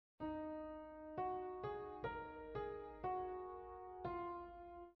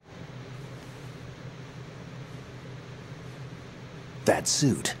that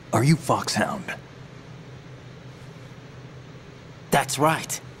suit, are you Foxhound? That's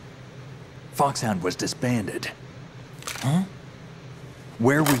right. Foxhound was disbanded. Huh?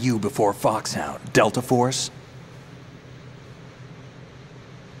 Where were you before Foxhound? Delta Force?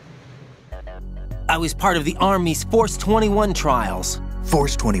 I was part of the Army's Force 21 trials.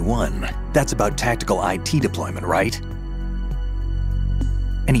 Force 21? That's about tactical IT deployment, right?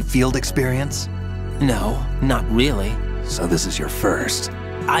 Any field experience? No, not really. So this is your first.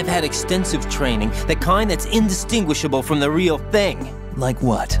 I've had extensive training, the kind that's indistinguishable from the real thing. Like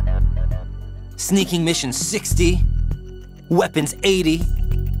what? Sneaking mission 60, weapons 80,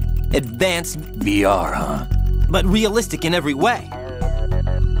 advanced... VR, huh? But realistic in every way.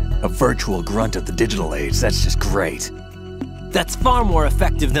 A virtual grunt of the digital age, that's just great. That's far more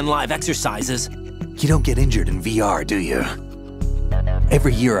effective than live exercises. You don't get injured in VR, do you?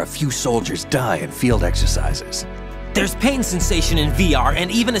 Every year a few soldiers die in field exercises. There's pain sensation in VR and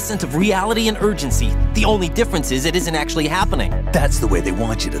even a sense of reality and urgency. The only difference is it isn't actually happening. That's the way they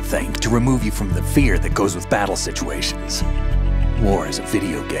want you to think, to remove you from the fear that goes with battle situations. War is a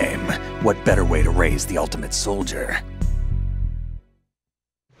video game. What better way to raise the ultimate soldier?